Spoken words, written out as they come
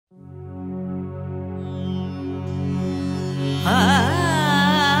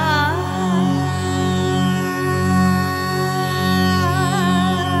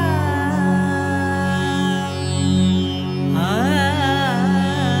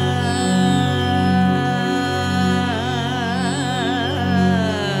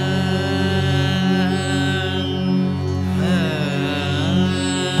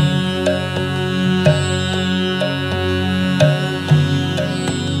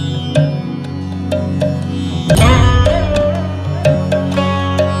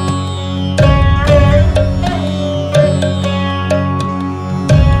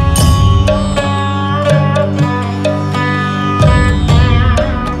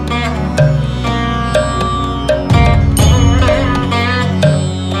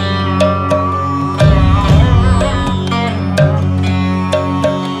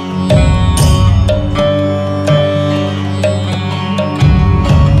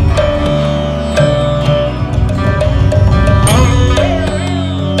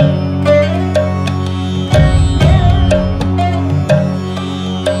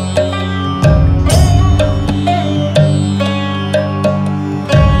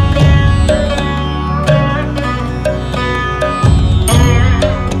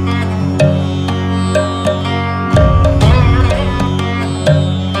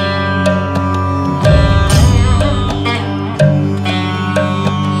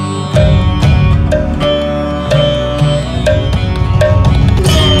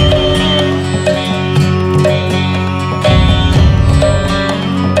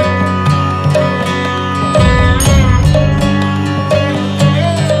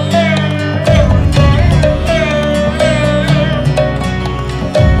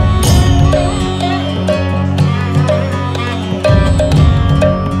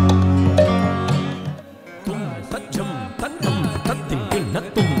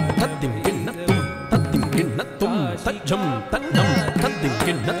kinnattum, tajjam, tajjam, taddim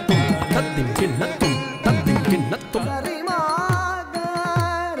kinnattum, taddim kinnattum, taddim kinnattum.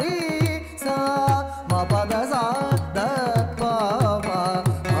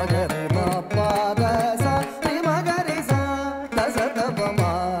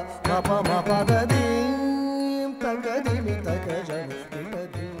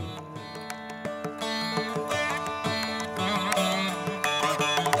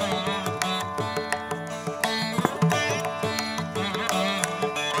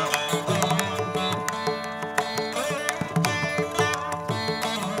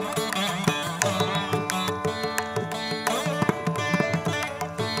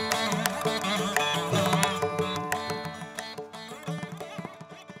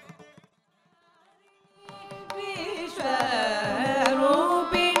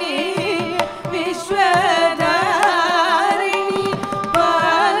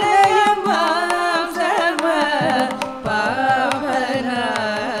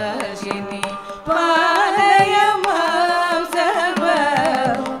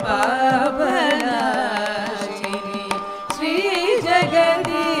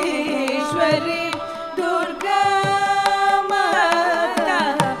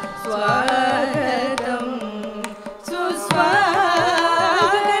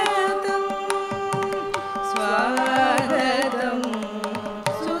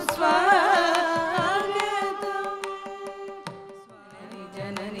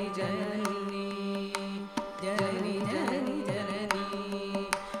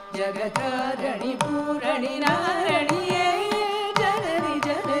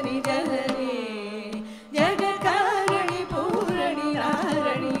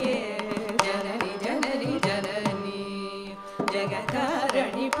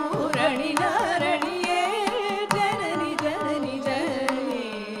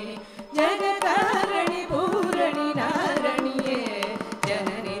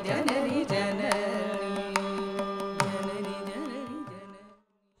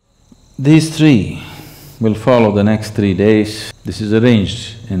 These three will follow the next 3 days. This is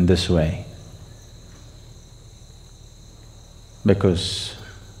arranged in this way because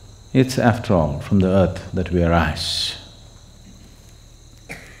it's after all from the earth that we arise.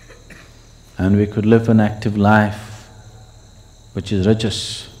 And we could live an active life which is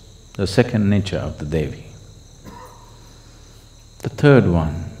rajas, the second nature of the Devi. The third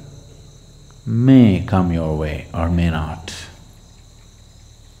one may come your way or may not.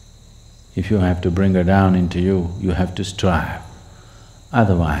 If you have to bring her down into you, you have to strive,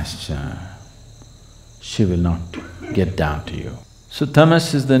 otherwise she will not get down to you. So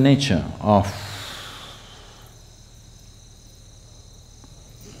tamas is the nature of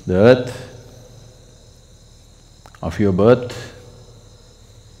the earth, of your birth.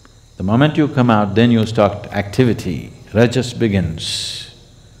 The moment you come out, then you start activity, rajas begins.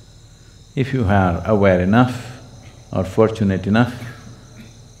 If you are aware enough or fortunate enough,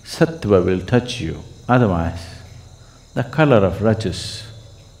 sattva will touch you, otherwise the color of rajas,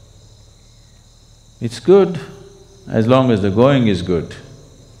 it's good as long as the going is good.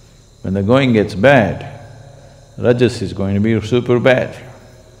 When the going gets bad, rajas is going to be super bad.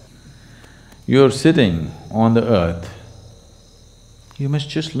 You're sitting on the earth, you must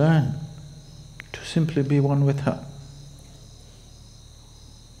just learn to simply be one with her.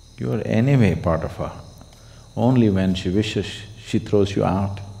 You are anyway part of her. Only when she wishes, she throws you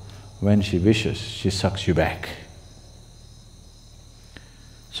out. When she wishes, she sucks you back.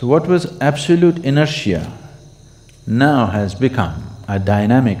 So what was absolute inertia now has become a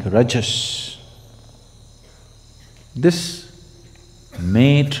dynamic rajas. This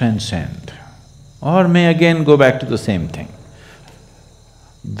may transcend or may again go back to the same thing.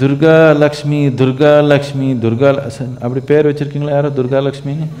 Durga Lakshmi, Durga Lakshmi, Durga… Appadi per vechirukkinga yaro Durga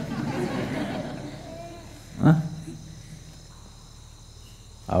Lakshmi? Huh?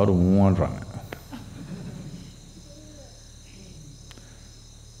 Avaru moonranga.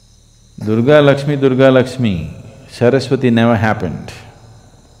 Durga Lakshmi, Saraswati never happened.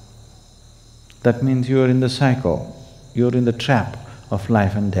 That means you are in the cycle, you are in the trap of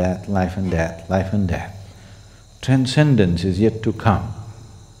life and death, life and death, life and death. Transcendence is yet to come.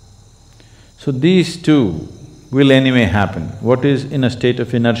 So these two will anyway happen. What is in a state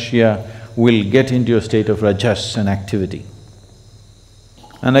of inertia will get into a state of rajas and activity,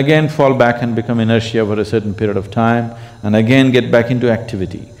 and again fall back and become inertia for a certain period of time, and again get back into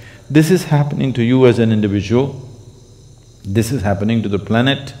activity. This is happening to you as an individual, this is happening to the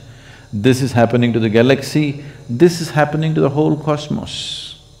planet, this is happening to the galaxy, this is happening to the whole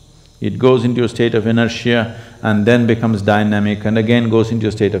cosmos. It goes into a state of inertia and then becomes dynamic and again goes into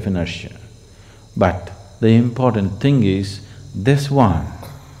a state of inertia. But The important thing is, this one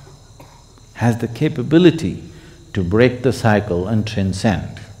has the capability to break the cycle and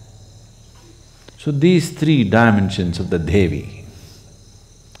transcend. So these three dimensions of the Devi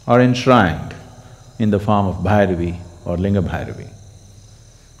are enshrined in the form of Bhairavi or Linga Bhairavi.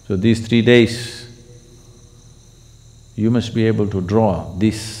 So these 3 days, you must be able to draw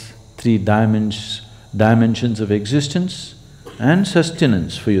these three dimensions of existence and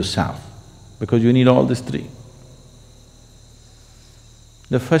sustenance for yourself, because you need all these three.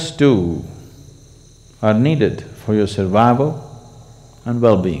 The first two are needed for your survival and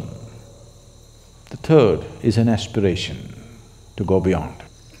well-being. The third is an aspiration to go beyond.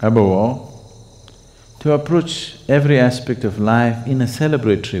 Above all, to approach every aspect of life in a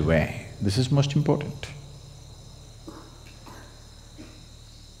celebratory way. This is most important.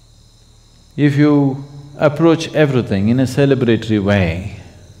 If you approach everything in a celebratory way,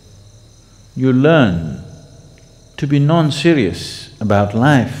 you learn to be non-serious about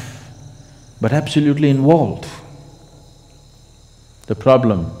life, but absolutely involved. The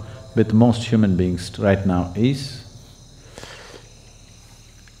problem with most human beings right now is,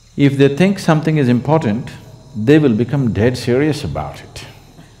 if they think something is important, they will become dead serious about it.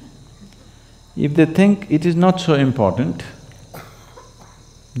 If they think it is not so important,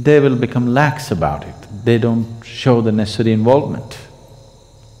 they will become lax about it. They don't show the necessary involvement.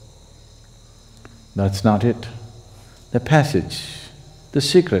 That's not it. The passage, the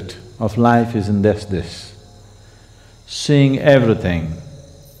secret of life is in this: seeing everything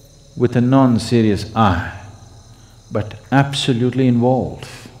with a non-serious eye, but absolutely involved,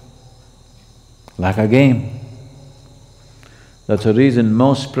 like a game. That's the reason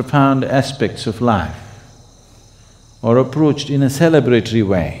most profound aspects of life are approached in a celebratory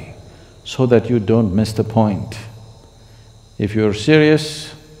way, so that you don't miss the point. If you're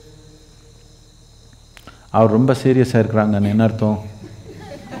serious, அவர் ரொம்ப சீரியஸாக இருக்கிறாங்கன்னு என்ன அர்த்தம்?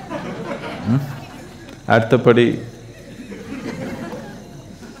 அடுத்தபடி,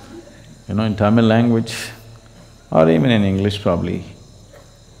 in Tamil language or even in English probably,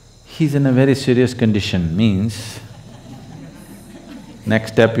 he's in a very serious condition means next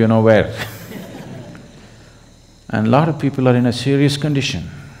step you know where. And a lot of people are in a serious condition.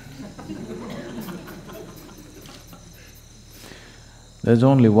 There's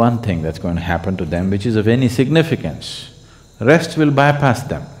only one thing that's going to happen to them which is of any significance. Rest will bypass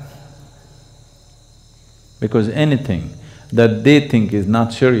them. Because anything that they think is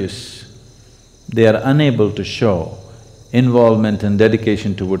not serious, they are unable to show involvement and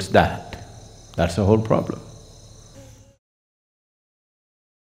dedication towards that. That's the whole problem.